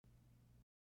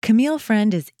Camille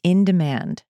Friend is in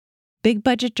demand. Big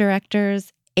budget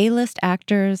directors, A-list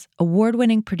actors,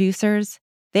 award-winning producers,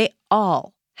 they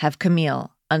all have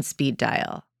Camille on speed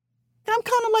dial. I'm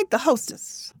kind of like the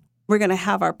hostess. We're going to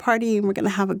have our party and we're going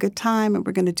to have a good time and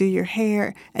we're going to do your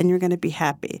hair and you're going to be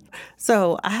happy.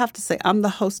 So I have to say, I'm the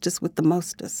hostess with the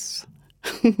mostest.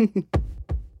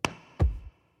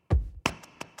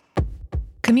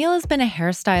 Camille has been a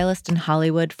hairstylist in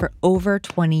Hollywood for over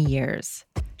 20 years.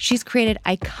 She's created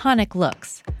iconic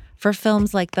looks for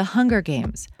films like The Hunger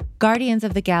Games, Guardians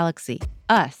of the Galaxy,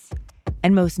 Us,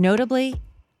 and most notably,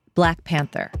 Black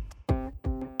Panther.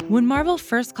 When Marvel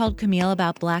first called Camille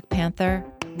about Black Panther,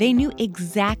 they knew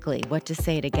exactly what to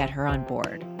say to get her on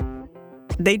board.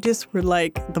 They just were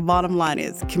like, the bottom line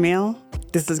is, Camille,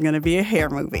 this is going to be a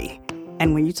hair movie.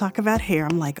 And when you talk about hair,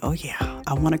 I'm like, oh yeah,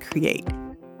 I want to create.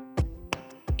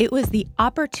 It was the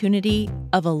opportunity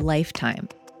of a lifetime.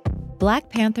 Black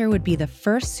Panther would be the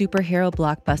first superhero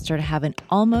blockbuster to have an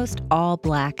almost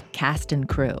all-black cast and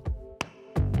crew.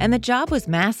 And the job was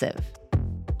massive.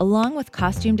 Along with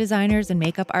costume designers and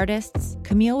makeup artists,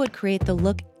 Camille would create the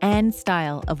look and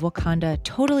style of Wakanda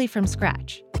totally from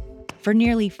scratch for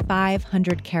nearly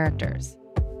 500 characters.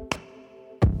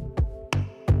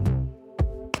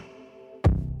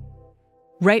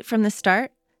 Right from the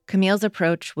start, Camille's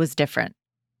approach was different.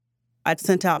 I'd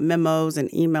sent out memos and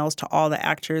emails to all the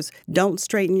actors, don't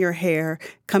straighten your hair,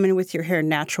 come in with your hair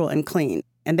natural and clean.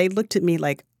 And they looked at me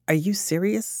like, are you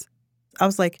serious? I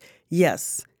was like,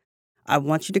 yes, I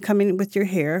want you to come in with your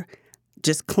hair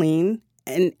just clean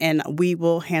and we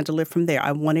will handle it from there.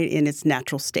 I want it in its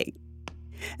natural state.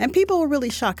 And people were really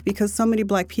shocked because so many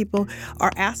Black people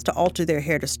are asked to alter their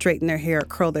hair, to straighten their hair,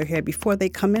 curl their hair before they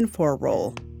come in for a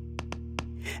role.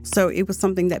 So it was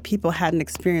something that people hadn't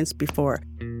experienced before.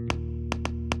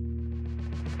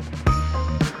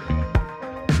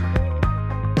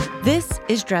 This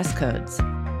is Dress Codes,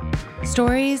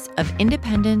 stories of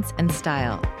independence and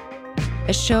style,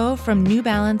 a show from New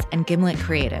Balance and Gimlet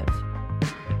Creative.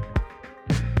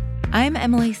 I'm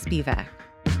Emily Spivak.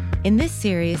 In this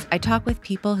series, I talk with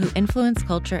people who influence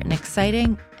culture in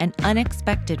exciting and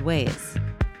unexpected ways.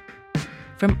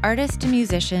 From artists to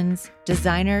musicians,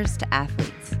 designers to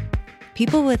athletes,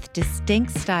 people with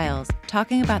distinct styles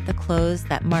talking about the clothes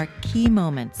that mark key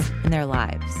moments in their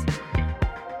lives.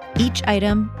 Each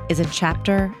item is a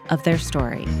chapter of their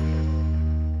story.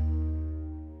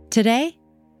 Today,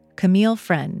 Camille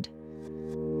Friend.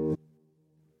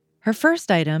 Her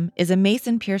first item is a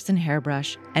Mason Pearson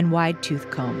hairbrush and wide tooth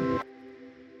comb.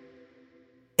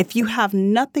 If you have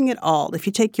nothing at all, if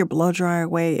you take your blow dryer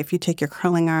away, if you take your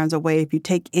curling irons away, if you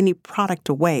take any product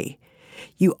away,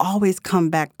 you always come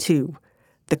back to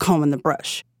the comb and the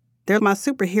brush. They're my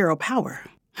superhero power.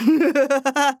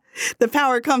 The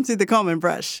power comes through the comb and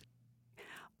brush.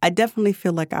 I definitely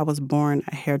feel like I was born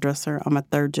a hairdresser. I'm a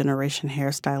third-generation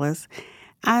hairstylist.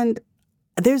 And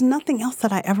there's nothing else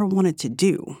that I ever wanted to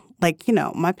do. Like,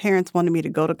 my parents wanted me to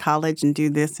go to college and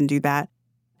do this and do that.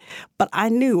 But I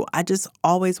knew I just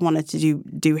always wanted to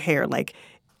do hair, like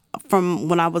from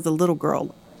when I was a little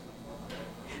girl.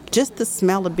 Just the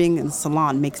smell of being in the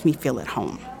salon makes me feel at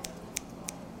home.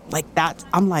 Like that,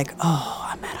 I'm like, oh,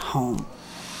 I'm at home.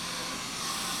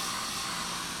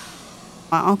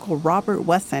 My uncle Robert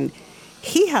Wesson,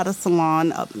 he had a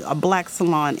salon, a black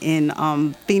salon in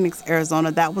Phoenix,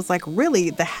 Arizona. That was like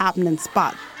really the happening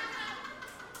spot.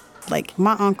 Like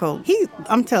my uncle,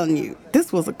 I'm telling you,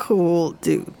 this was a cool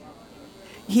dude.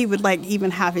 He would like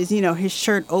even have his, his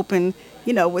shirt open,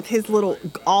 with his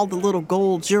all the little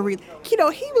gold jewelry. He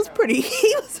was a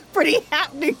pretty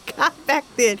happening guy back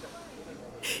then.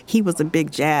 He was a big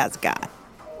jazz guy.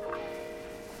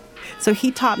 So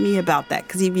he taught me about that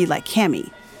because he'd be like,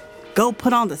 Cammie, go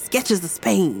put on the Sketches of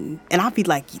Spain. And I'd be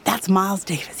like, that's Miles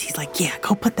Davis. He's like, yeah,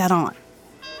 go put that on.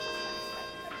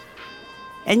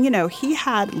 And, he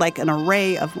had like an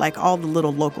array of like all the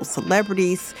little local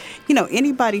celebrities.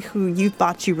 Anybody who you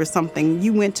thought you were something,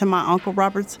 you went to my Uncle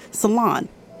Robert's salon.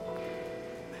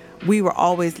 We were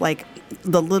always like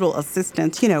the little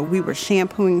assistants. We were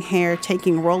shampooing hair,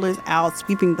 taking rollers out,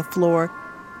 sweeping the floor.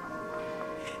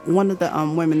 One of the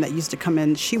women that used to come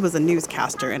in, she was a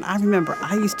newscaster. And I remember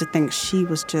I used to think she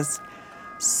was just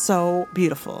so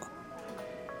beautiful.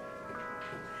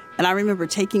 And I remember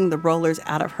taking the rollers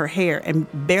out of her hair and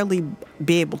barely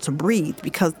be able to breathe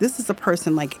because this is a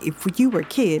person, like, if you were a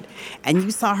kid and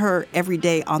you saw her every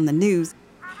day on the news,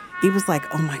 it was like,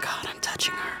 oh, my God, I'm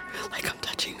touching her. Like, I'm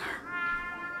touching her.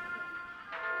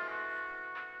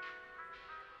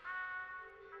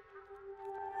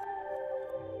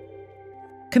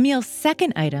 Camille's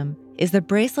second item is the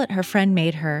bracelet her friend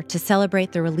made her to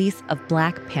celebrate the release of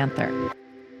Black Panther.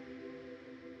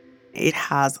 It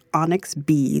has onyx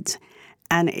beads,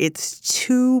 and it's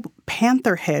two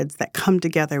panther heads that come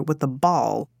together with a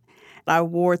ball. I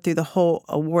wore it through the whole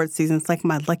award season. It's like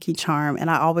my lucky charm,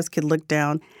 and I always could look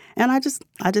down, and I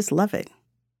just love it.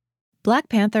 Black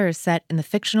Panther is set in the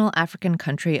fictional African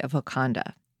country of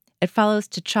Wakanda. It follows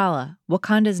T'Challa,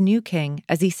 Wakanda's new king,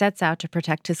 as he sets out to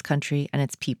protect his country and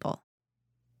its people.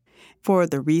 For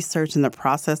the research and the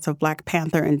process of Black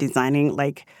Panther and designing,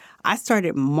 I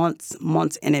started months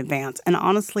in advance. And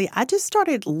honestly, I just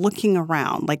started looking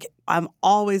around. I'm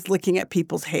always looking at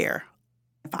people's hair.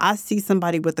 If I see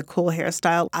somebody with a cool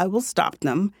hairstyle, I will stop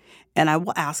them and I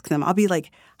will ask them. I'll be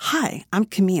like, "Hi, I'm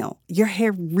Camille. Your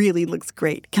hair really looks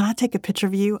great. Can I take a picture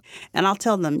of you?" And I'll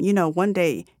tell them, one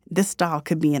day this style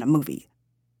could be in a movie.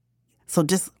 So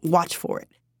just watch for it.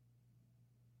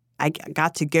 I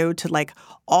got to go to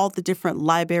all the different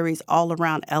libraries all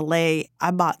around LA. I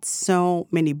bought so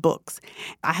many books.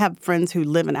 I have friends who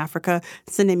live in Africa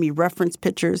sending me reference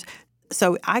pictures.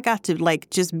 So I got to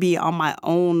just be on my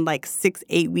own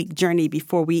 6-8 week journey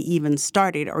before we even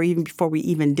started or even before we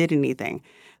even did anything.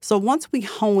 So once we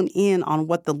hone in on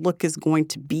what the look is going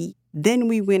to be, then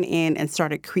we went in and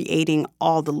started creating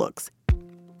all the looks.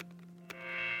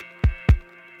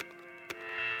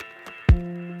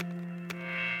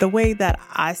 The way that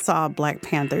I saw Black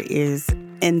Panther is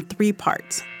in 3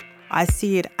 parts. I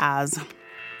see it as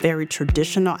very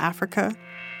traditional Africa.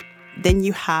 Then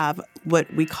you have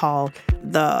what we call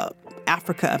the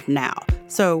Africa of now.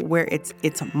 So where it's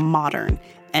modern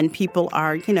and people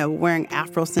are, wearing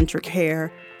Afrocentric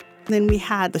hair. Then we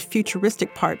had the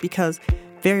futuristic part because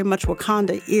very much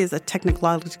Wakanda is a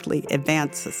technologically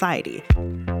advanced society.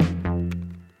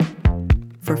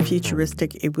 For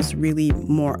futuristic, it was really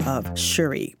more of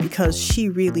Shuri because she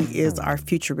really is our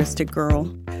futuristic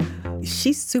girl.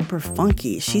 She's super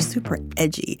funky. She's super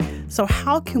edgy. So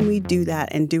how can we do that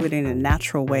and do it in a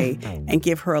natural way and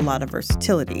give her a lot of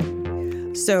versatility?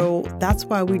 So that's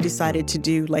why we decided to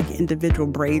do individual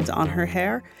braids on her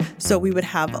hair. So we would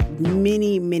have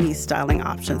many, many styling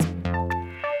options.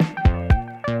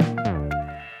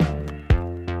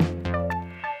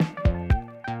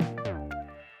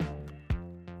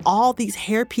 All these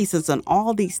hair pieces and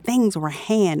all these things were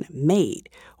handmade.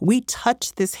 We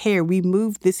touched this hair, we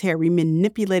moved this hair, we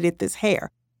manipulated this hair.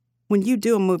 When you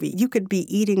do a movie, you could be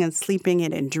eating and sleeping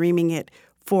it and dreaming it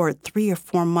for 3 or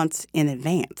 4 months in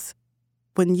advance.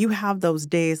 When you have those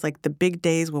days, the big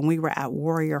days when we were at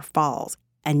Warrior Falls,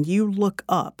 and you look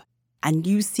up and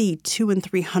you see 200 and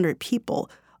 300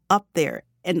 people up there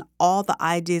and all the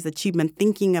ideas that you've been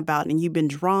thinking about and you've been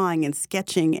drawing and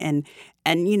sketching and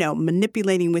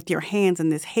manipulating with your hands in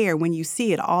this hair, when you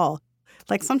see it all,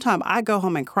 sometimes I go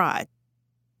home and cry.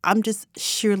 I'm just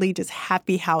surely just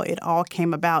happy how it all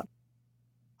came about.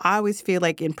 I always feel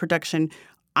like in production,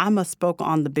 I'm a spoke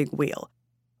on the big wheel.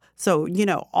 So,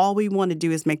 all we want to do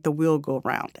is make the wheel go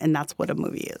round, and that's what a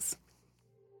movie is.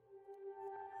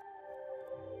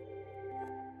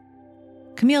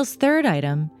 Camille's third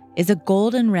item is a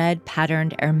golden red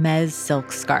patterned Hermes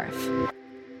silk scarf.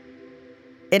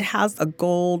 It has a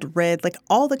gold, red,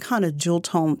 all the kind of jewel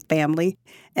tone family.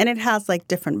 And it has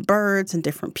different birds and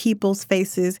different people's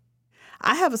faces.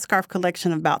 I have a scarf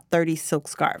collection of about 30 silk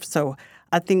scarves. So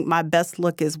I think my best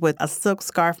look is with a silk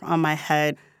scarf on my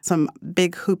head, some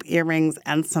big hoop earrings,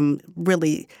 and some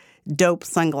really dope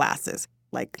sunglasses,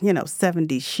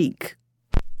 70s chic.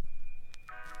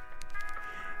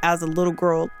 As a little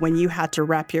girl, when you had to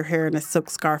wrap your hair in a silk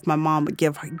scarf, my mom would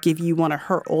give you one of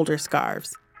her older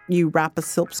scarves. You wrap a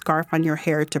silk scarf on your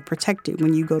hair to protect it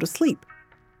when you go to sleep.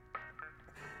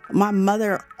 My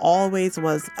mother always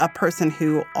was a person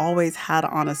who always had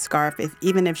on a scarf,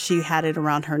 even if she had it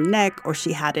around her neck or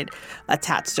she had it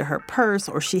attached to her purse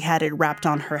or she had it wrapped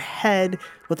on her head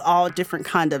with all different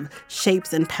kind of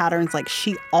shapes and patterns.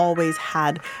 She always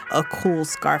had a cool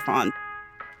scarf on.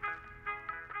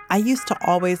 I used to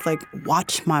always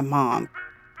watch my mom.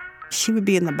 She would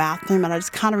be in the bathroom and I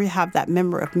just kind of have that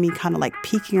memory of me kind of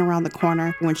peeking around the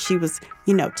corner when she was,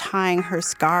 tying her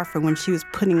scarf or when she was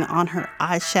putting on her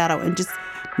eyeshadow and just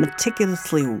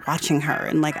meticulously watching her.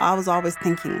 And I was always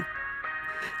thinking,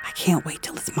 I can't wait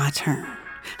till it's my turn.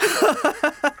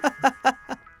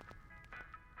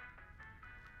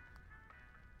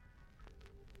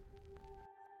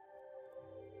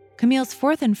 Camille's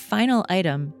fourth and final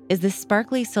item is the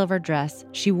sparkly silver dress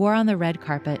she wore on the red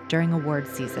carpet during award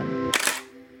season.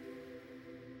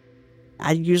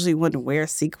 I usually wouldn't wear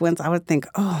sequins. I would think,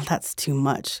 oh, that's too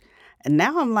much. And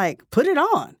now I'm put it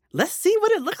on. Let's see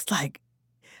what it looks like.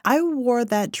 I wore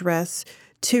that dress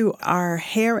to our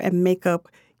hair and makeup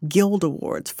guild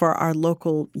awards for our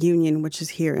local union, which is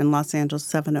here in Los Angeles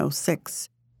 706.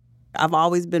 I've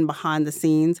always been behind the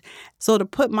scenes. So to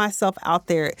put myself out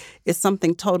there is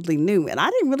something totally new. And I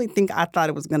didn't really think I thought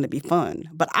it was going to be fun,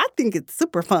 but I think it's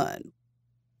super fun.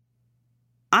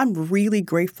 I'm really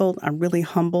grateful, I'm really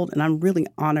humbled, and I'm really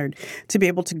honored to be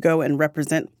able to go and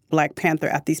represent Black Panther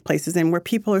at these places and where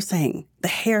people are saying, the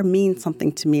hair means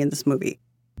something to me in this movie.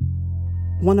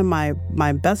 One of my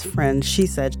best friends, she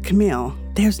said, Camille,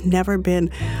 there's never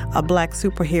been a Black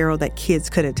superhero that kids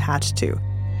could attach to.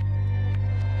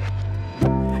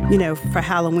 You know, for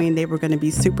Halloween, they were going to be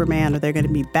Superman, or they're going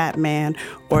to be Batman,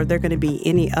 or they're going to be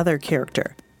any other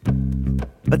character.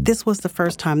 But this was the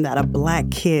first time that a Black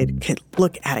kid could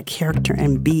look at a character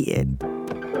and be it,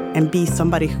 and be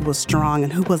somebody who was strong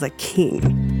and who was a king.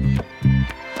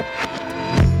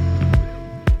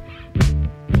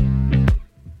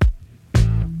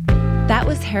 That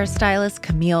was hairstylist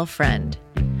Camille Friend.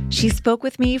 She spoke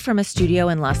with me from a studio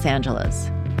in Los Angeles.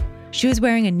 She was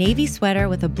wearing a navy sweater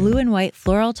with a blue and white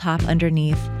floral top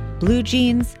underneath, blue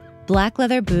jeans, black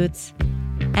leather boots,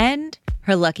 and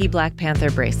her lucky Black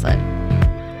Panther bracelet.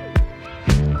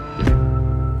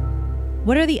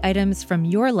 What are the items from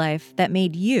your life that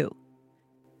made you?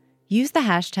 Use the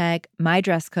hashtag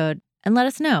 #MyDressCode and let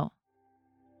us know.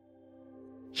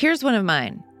 Here's one of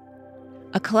mine.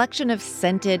 A collection of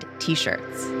scented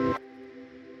t-shirts.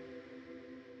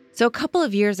 So a couple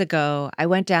of years ago, I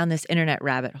went down this internet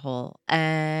rabbit hole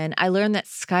and I learned that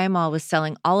Sky Mall was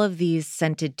selling all of these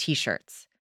scented t-shirts.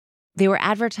 They were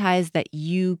advertised that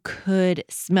you could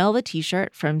smell the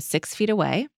t-shirt from 6 feet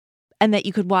away and that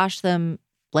you could wash them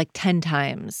like 10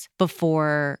 times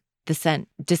before the scent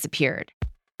disappeared.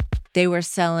 They were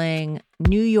selling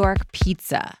New York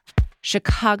pizza,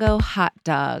 Chicago hot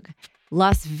dog,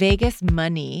 Las Vegas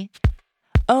money.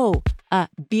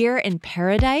 Beer in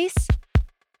paradise.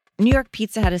 New York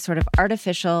pizza had a sort of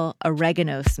artificial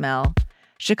oregano smell.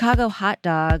 Chicago hot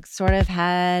dog sort of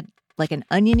had like an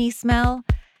oniony smell.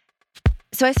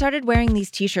 So I started wearing these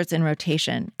t-shirts in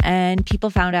rotation, and people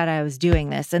found out I was doing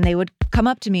this, and they would come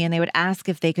up to me and they would ask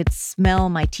if they could smell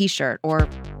my t-shirt, or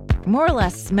more or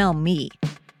less smell me.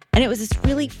 And it was this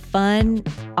really fun,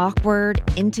 awkward,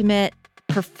 intimate,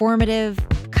 performative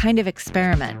kind of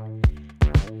experiment.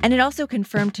 And it also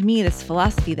confirmed to me this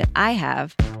philosophy that I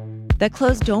have, that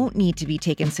clothes don't need to be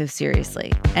taken so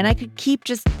seriously, and I could keep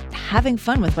just having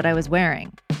fun with what I was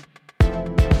wearing.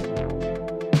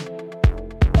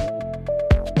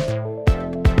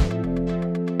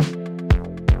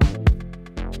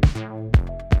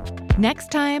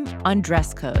 Next time on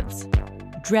Dress Codes,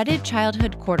 dreaded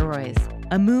childhood corduroys,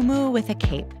 a muumuu with a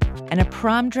cape, and a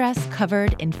prom dress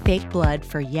covered in fake blood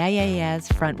for Yeah Yeah Yeah's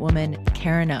frontwoman,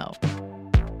 Karen O.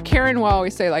 Karen will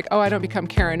always say, like, I don't become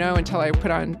Karen O until I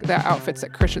put on the outfits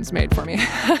that Christian's made for me.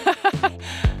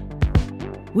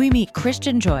 We meet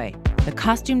Christian Joy, the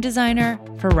costume designer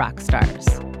for rock stars.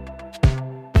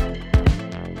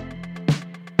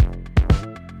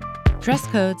 Dress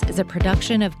Codes is a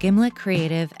production of Gimlet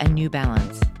Creative and New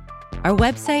Balance. Our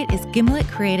website is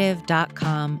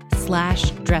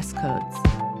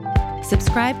gimletcreative.com/dresscodes.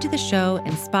 Subscribe to the show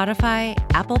in Spotify,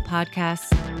 Apple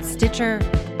Podcasts, Stitcher,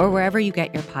 or wherever you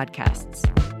get your podcasts.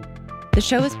 The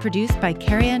show is produced by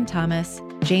Carrie Ann Thomas,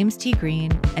 James T.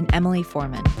 Green, and Emily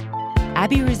Foreman.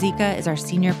 Abby Ruzicka is our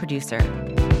senior producer.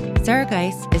 Sarah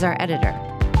Geis is our editor.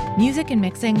 Music and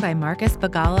mixing by Marcus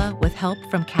Bagala with help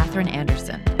from Katherine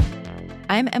Anderson.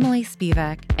 I'm Emily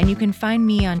Spivak, and you can find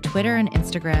me on Twitter and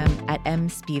Instagram at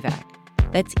mspivak.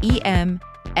 That's EMSPIVACK.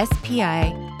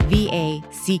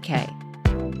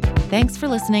 Thanks for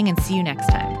listening, and see you next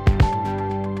time.